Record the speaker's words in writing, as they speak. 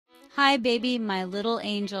Hi, baby, my little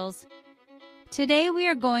angels. Today we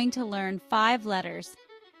are going to learn 5 letters.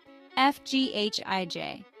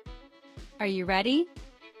 FGHIJ. Are you ready?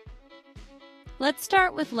 Let's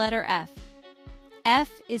start with letter F. F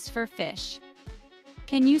is for fish.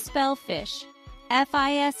 Can you spell fish?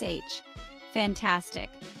 F-I-S-H. Fantastic.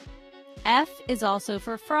 F is also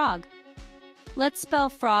for frog. Let's spell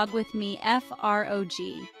frog with me,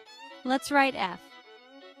 F-R-O-G. Let's write F.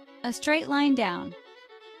 A straight line down.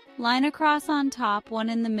 Line across on top, one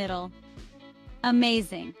in the middle.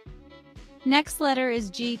 Amazing. Next letter is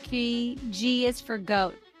G. G is for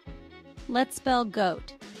goat. Let's spell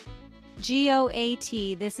goat.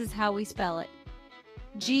 G-O-A-T, this is how we spell it.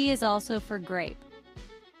 G is also for grape.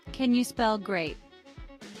 Can you spell grape?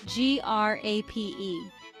 G-R-A-P-E.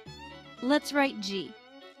 Let's write G.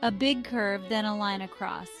 A big curve, then a line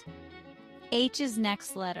across. H is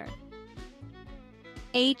next letter.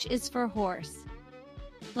 H is for horse.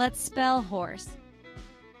 Let's spell horse.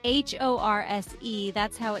 H-O-R-S-E,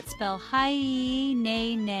 that's how it's spelled. Hi,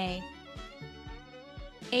 nay, nay.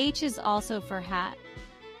 H is also for hat.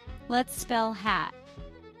 Let's spell hat.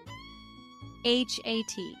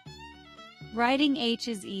 H-A-T. Writing H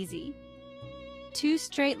is easy. 2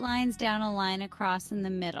 straight lines down, a line across in the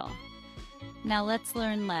middle. Now let's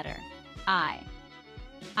learn letter I.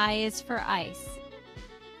 I is for ice.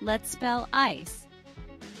 Let's spell ice.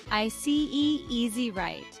 I-C-E, easy,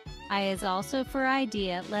 right. I is also for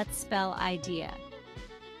idea. Let's spell idea.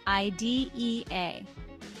 I-D-E-A.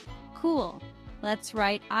 Cool. Let's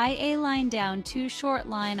write I-A, line down, 2 short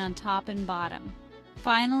line on top and bottom.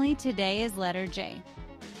 Finally, today is letter J.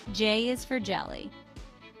 J is for jelly.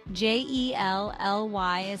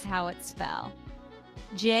 J-E-L-L-Y is how it's spelled.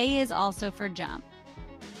 J is also for jump.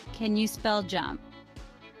 Can you spell jump?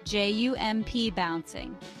 J-U-M-P,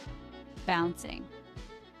 bouncing. Bouncing.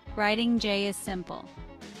 Writing J is simple.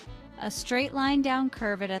 A straight line down,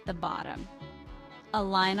 curve it at the bottom. A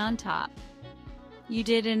line on top. You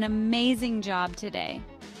did an amazing job today.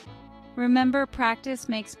 Remember, practice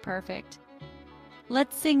makes perfect.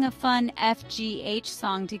 Let's sing a fun FGH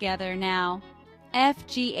song together now.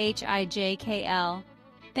 FGHIJKL.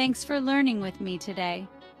 Thanks for learning with me today.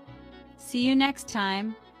 See you next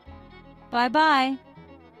time. Bye-bye.